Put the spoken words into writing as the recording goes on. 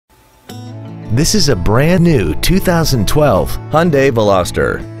This is a brand new 2012 Hyundai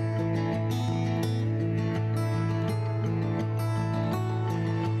Veloster.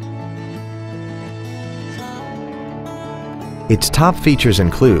 Its top features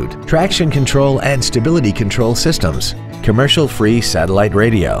include traction control and stability control systems, commercial-free satellite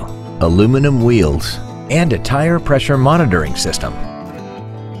radio, aluminum wheels, and a tire pressure monitoring system.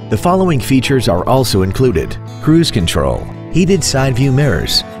 The following features are also included: cruise control, heated side view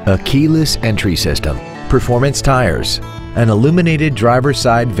mirrors, a keyless entry system, performance tires, an illuminated driver's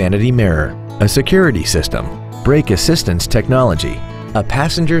side vanity mirror, a security system, brake assistance technology, a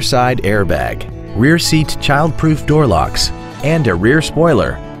passenger side airbag, rear seat child-proof door locks, and a rear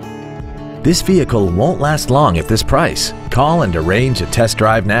spoiler. This vehicle won't last long at this price. Call and arrange a test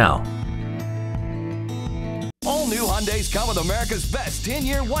drive now. All new Hyundais come with America's best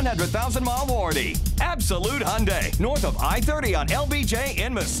 10-year, 100,000-mile warranty. Absolute Hyundai, north of I-30 on LBJ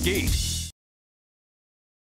in Mesquite.